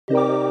What's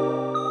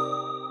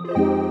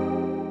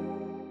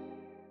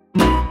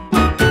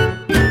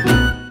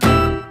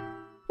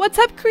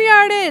up,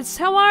 creartists?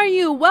 How are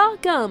you?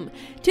 Welcome!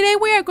 Today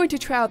we are going to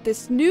try out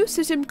this new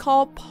system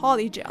called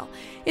Polygel.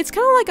 It's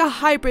kind of like a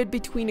hybrid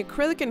between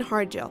acrylic and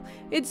hard gel.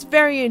 It's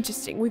very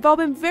interesting. We've all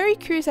been very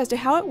curious as to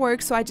how it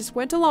works, so I just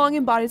went along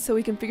and bought it so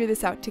we can figure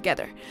this out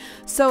together.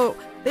 So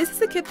this is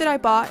the kit that I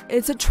bought.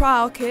 It's a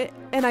trial kit,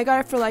 and I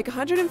got it for like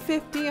 $150,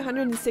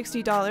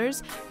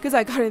 $160 because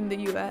I got it in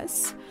the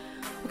US.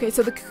 Okay,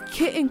 so the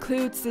kit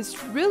includes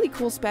this really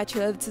cool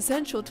spatula that's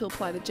essential to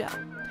apply the gel.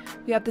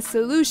 We have the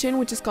solution,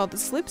 which is called the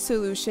slip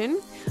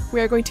solution.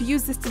 We are going to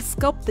use this to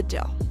sculpt the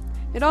gel.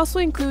 It also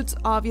includes,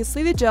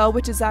 obviously, the gel,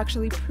 which is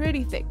actually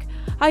pretty thick.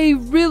 I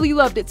really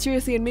loved it,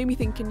 seriously, and made me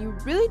think, can you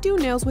really do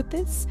nails with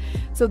this?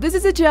 So this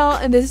is a gel,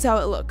 and this is how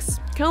it looks.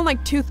 Kind of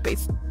like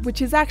toothpaste,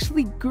 which is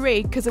actually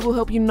great because it will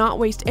help you not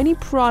waste any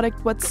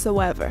product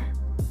whatsoever.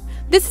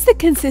 This is the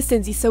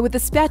consistency, so with the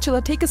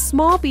spatula, take a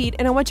small bead,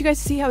 and I want you guys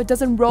to see how it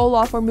doesn't roll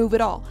off or move at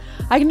all.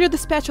 I can turn the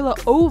spatula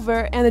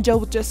over and the gel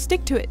will just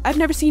stick to it. I've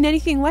never seen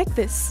anything like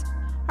this.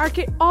 Our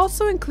kit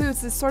also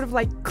includes this sort of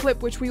like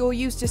clip which we will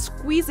use to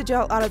squeeze the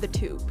gel out of the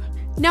tube.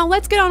 Now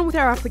let's get on with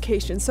our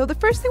application. So the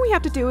first thing we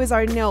have to do is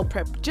our nail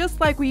prep,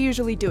 just like we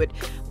usually do it.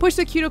 Push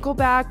the cuticle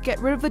back, get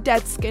rid of the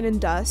dead skin and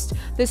dust,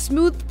 the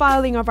smooth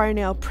filing of our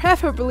nail,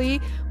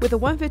 preferably with a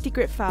 150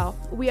 grit file.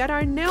 We add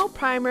our nail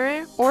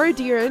primer or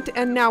adherent,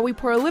 and now we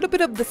pour a little bit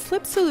of the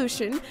slip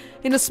solution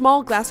in a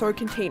small glass or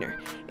container.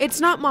 It's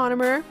not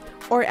monomer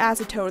or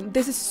acetone.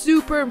 This is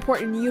super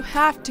important. You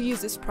have to use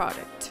this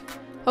product.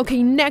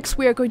 Okay, next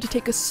we are going to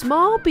take a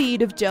small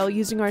bead of gel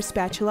using our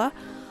spatula.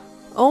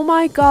 Oh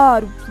my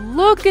god,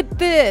 look at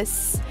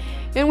this!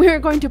 And we are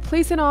going to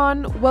place it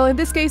on, well, in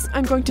this case,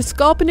 I'm going to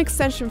sculpt an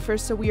extension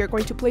first, so we are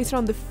going to place it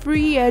on the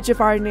free edge of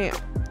our nail.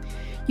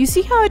 You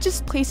see how I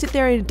just placed it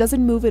there and it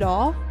doesn't move at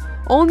all?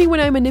 Only when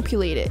I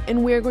manipulate it,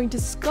 and we are going to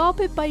sculpt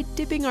it by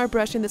dipping our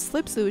brush in the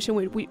slip solution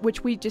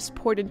which we just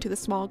poured into the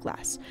small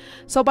glass.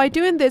 So by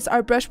doing this,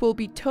 our brush will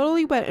be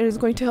totally wet and is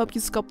going to help you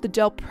sculpt the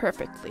gel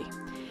perfectly.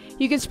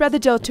 You can spread the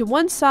gel to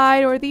one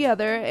side or the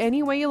other,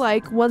 any way you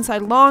like, one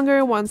side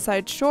longer, one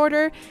side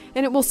shorter,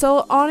 and it will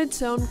settle on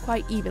its own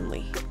quite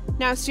evenly.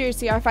 Now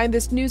seriously, I find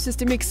this new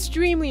system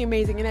extremely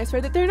amazing, and I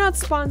swear that they're not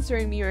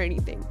sponsoring me or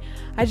anything.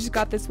 I just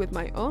got this with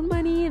my own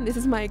money, and this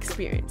is my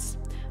experience.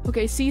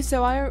 Okay, see,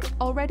 so I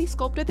already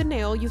sculpted the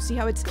nail. You see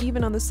how it's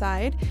even on the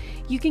side?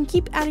 You can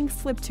keep adding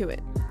slip to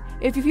it.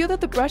 If you feel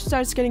that the brush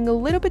starts getting a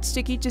little bit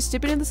sticky, just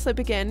dip it in the slip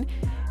again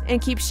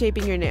and keep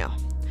shaping your nail.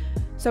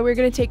 So we're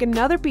going to take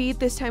another bead,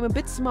 this time a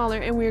bit smaller,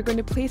 and we're going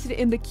to place it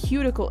in the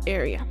cuticle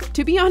area.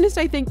 To be honest,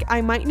 I think I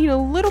might need a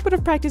little bit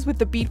of practice with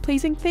the bead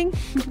placing thing.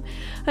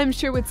 I'm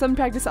sure with some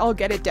practice I'll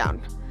get it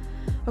down.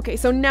 Okay,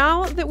 so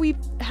now that we've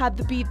had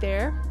the bead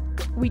there,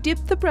 we dip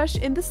the brush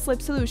in the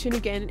slip solution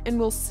again and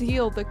we'll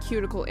seal the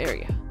cuticle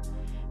area,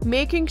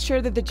 making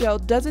sure that the gel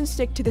doesn't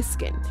stick to the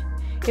skin.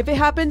 If it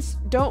happens,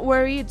 don't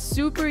worry, it's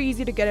super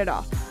easy to get it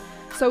off.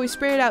 So we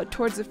spray it out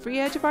towards the free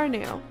edge of our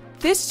nail.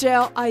 This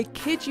gel, I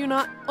kid you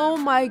not, oh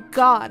my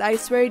god, I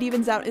swear it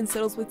evens out and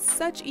settles with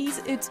such ease,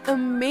 it's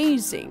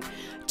amazing.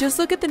 Just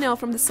look at the nail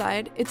from the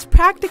side, it's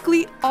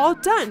practically all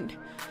done.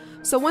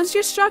 So once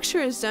your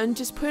structure is done,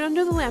 just put it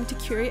under the lamp to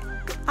cure it.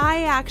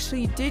 I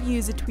actually did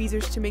use the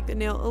tweezers to make the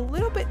nail a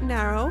little bit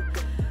narrow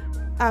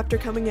after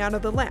coming out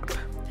of the lamp.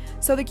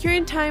 So the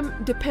curing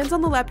time depends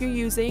on the lamp you're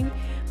using,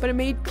 but it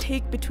may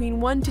take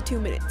between 1 to 2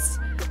 minutes.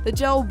 The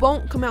gel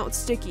won't come out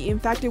sticky, in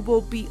fact it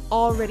will be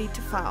all ready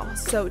to file.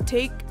 So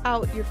take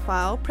out your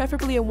file,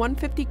 preferably a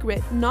 150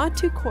 grit, not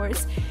too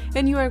coarse,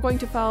 and you are going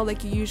to file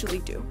like you usually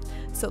do.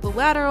 So the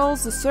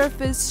laterals, the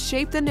surface,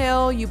 shape the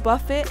nail, you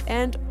buff it,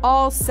 and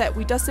all set.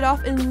 We dust it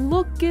off and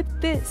look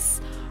at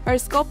this! Our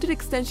sculpted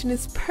extension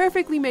is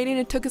perfectly made and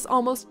it took us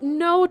almost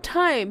no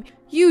time.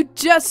 You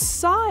just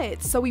saw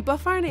it! So we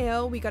buff our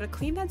nail, we gotta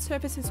clean that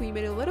surface since we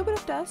made a little bit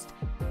of dust.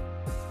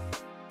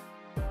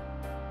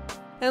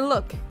 And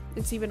look,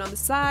 it's even on the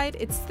side,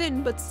 it's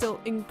thin but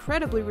still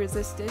incredibly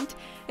resistant,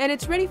 and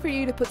it's ready for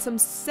you to put some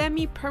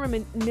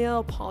semi-permanent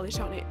nail polish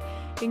on it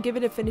and give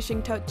it a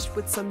finishing touch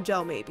with some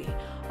gel maybe.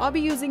 I'll be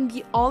using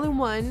the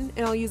all-in-one,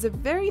 and I'll use a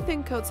very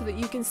thin coat so that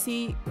you can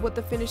see what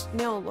the finished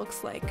nail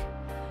looks like.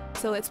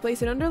 So let's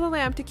place it under the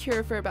lamp to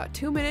cure for about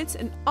 2 minutes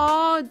and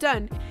all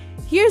done.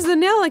 Here's the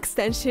nail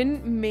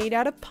extension made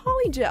out of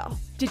polygel.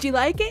 Did you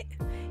like it?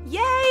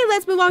 Yay!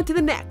 Let's move on to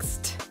the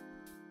next.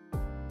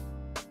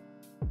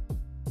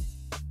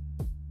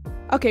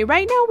 Okay,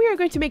 right now we are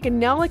going to make a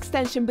nail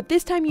extension, but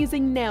this time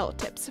using nail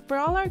tips. For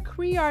all our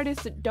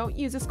creartists that don't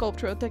use a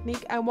sculptural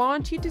technique, I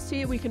want you to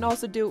see we can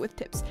also do it with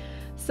tips.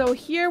 So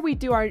here we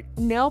do our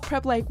nail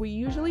prep like we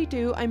usually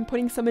do. I'm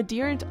putting some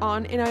adherent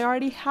on, and I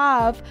already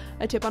have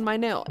a tip on my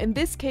nail. In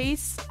this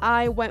case,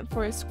 I went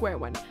for a square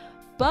one,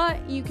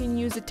 but you can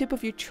use a tip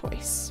of your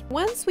choice.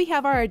 Once we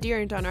have our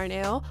adherent on our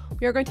nail,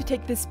 we are going to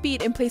take this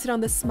bead and place it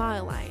on the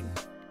smile line.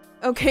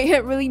 Okay, I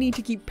really need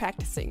to keep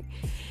practicing.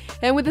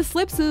 And with the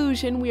slip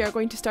solution, we are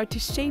going to start to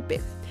shape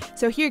it.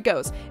 So here it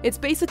goes. It's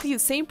basically the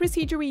same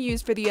procedure we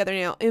used for the other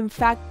nail. In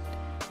fact,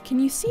 can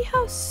you see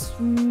how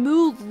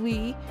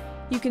smoothly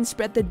you can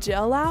spread the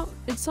gel out?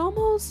 It's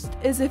almost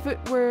as if it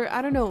were,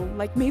 I don't know,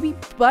 like maybe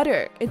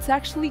butter. It's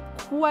actually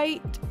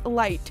quite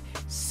light,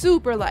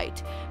 super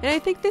light. And I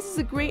think this is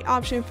a great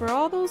option for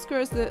all those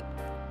girls that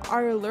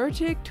are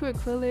allergic to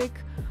acrylic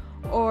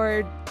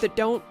or that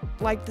don't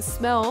like the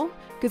smell.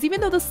 Because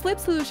even though the slip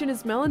solution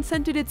is melon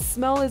scented, its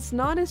smell is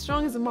not as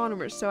strong as the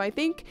monomer. So I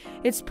think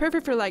it's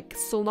perfect for like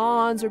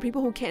salons or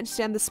people who can't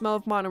stand the smell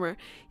of monomer.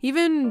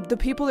 Even the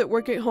people that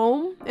work at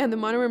home and the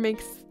monomer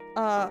makes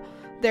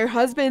their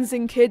husbands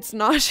and kids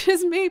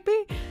nauseous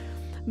maybe.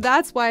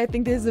 That's why I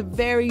think this is a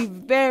very,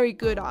 very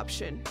good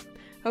option.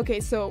 Okay,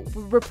 so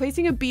we're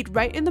placing a bead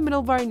right in the middle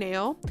of our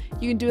nail.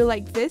 You can do it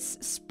like this,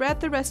 spread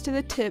the rest to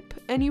the tip,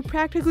 and you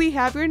practically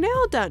have your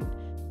nail done.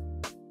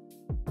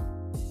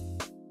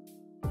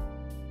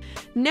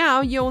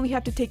 Now you only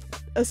have to take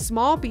a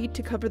small bead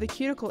to cover the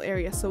cuticle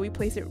area, so we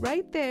place it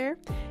right there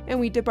and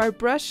we dip our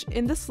brush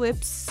in the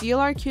slip, seal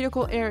our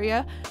cuticle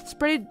area,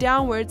 spread it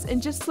downwards,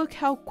 and just look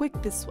how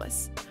quick this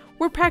was.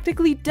 We're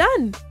practically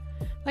done!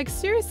 Like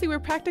seriously, we're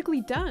practically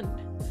done.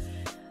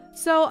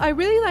 So I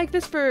really like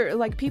this for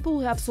like people who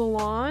have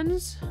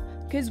salons,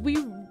 because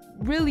we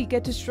really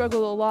get to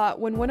struggle a lot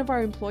when one of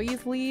our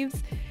employees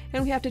leaves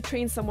and we have to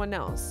train someone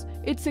else.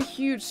 It's a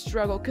huge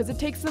struggle because it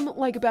takes them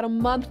like about a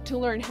month to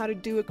learn how to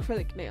do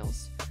acrylic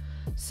nails.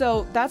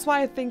 So that's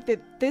why I think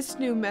that this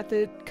new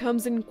method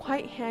comes in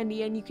quite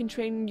handy, and you can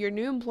train your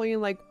new employee in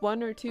like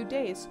 1 or 2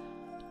 days.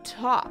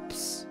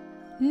 Tops.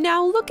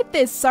 Now look at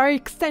this, our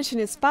extension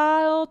is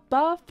filed,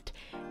 buffed,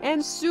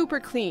 and super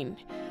clean.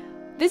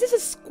 This is a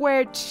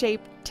squared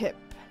shaped tip.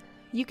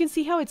 You can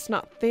see how it's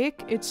not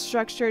thick, it's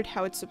structured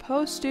how it's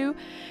supposed to,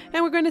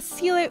 and we're going to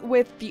seal it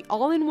with the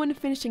all-in-one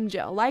finishing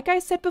gel. Like I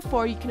said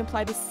before, you can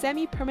apply the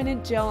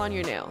semi-permanent gel on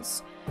your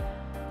nails.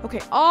 Okay,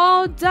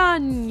 all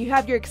done! You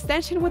have your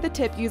extension with a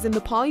tip using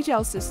the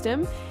Polygel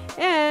system,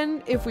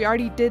 and if we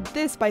already did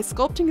this by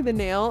sculpting the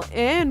nail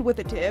and with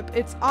a tip,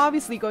 it's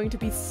obviously going to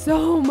be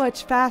so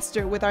much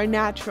faster with our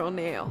natural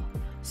nail.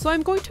 So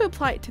I'm going to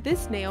apply it to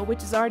this nail,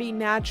 which is already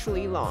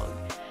naturally long.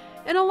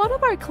 And a lot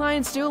of our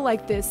clients do it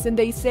like this, and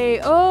they say,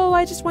 oh,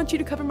 I just want you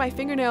to cover my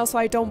fingernail so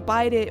I don't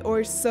bite it,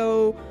 or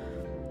so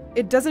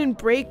it doesn't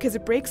break because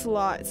it breaks a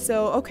lot.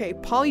 So okay,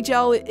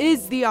 Polygel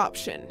is the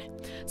option.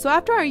 So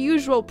after our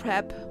usual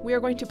prep, we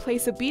are going to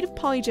place a bead of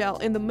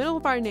Polygel in the middle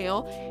of our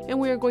nail, and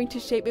we are going to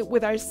shape it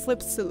with our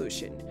slip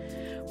solution.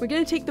 We're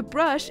going to take the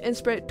brush and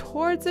spread it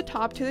towards the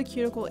top to the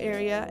cuticle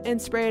area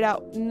and spread it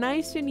out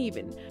nice and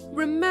even.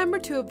 Remember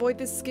to avoid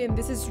the skin.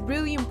 This is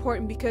really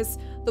important because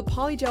the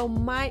Polygel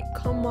might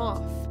come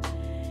off.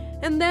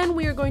 And then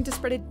we are going to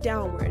spread it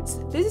downwards.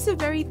 This is a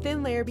very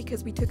thin layer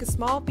because we took a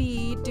small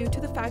bead due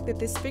to the fact that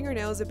this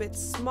fingernail is a bit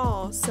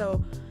small.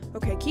 So,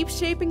 okay, keep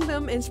shaping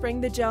them and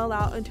spreading the gel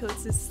out until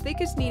it's as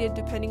thick as needed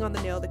depending on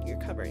the nail that you're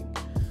covering.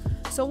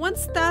 So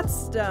once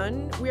that's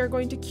done, we are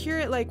going to cure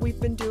it like we've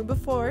been doing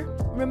before.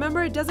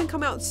 Remember, it doesn't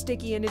come out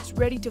sticky and it's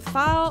ready to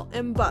file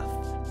and buff.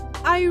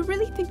 I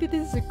really think that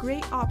this is a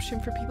great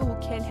option for people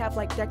who can't have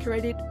like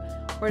decorated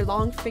or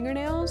long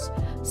fingernails.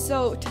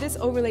 So to this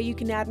overlay, you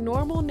can add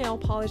normal nail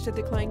polish that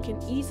the client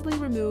can easily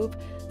remove,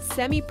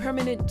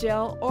 semi-permanent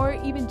gel, or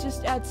even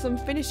just add some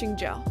finishing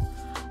gel.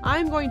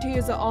 I'm going to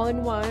use the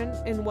all-in-one,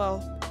 and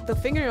well, the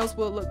fingernails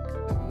will look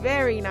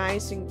very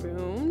nice and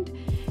groomed,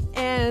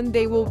 and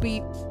they will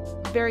be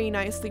very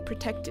nicely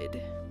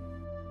protected.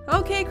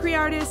 Okay,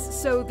 creartists,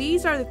 so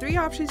these are the 3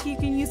 options you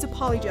can use the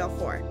Polygel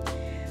for.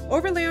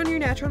 Overlay on your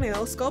natural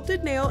nail,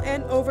 sculpted nail,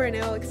 and over a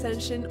nail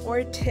extension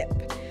or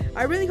tip.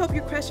 I really hope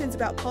your questions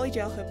about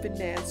Polygel have been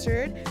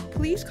answered.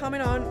 Please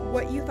comment on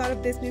what you thought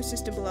of this new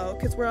system below,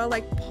 because we're all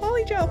like,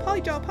 Polygel,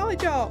 Polygel,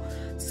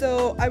 Polygel.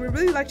 So I would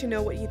really like to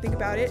know what you think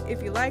about it,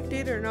 if you liked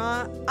it or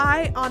not.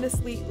 I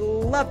honestly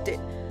loved it.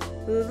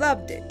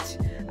 Loved it.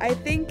 I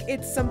think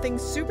it's something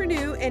super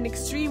new and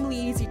extremely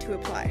easy to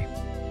apply.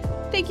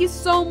 Thank you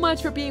so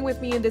much for being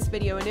with me in this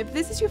video, and if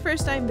this is your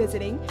first time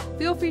visiting,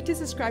 feel free to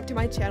subscribe to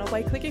my channel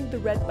by clicking the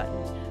red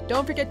button.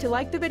 Don't forget to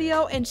like the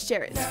video and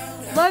share it.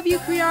 Love you,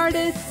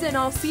 creartists, and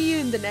I'll see you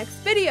in the next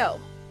video.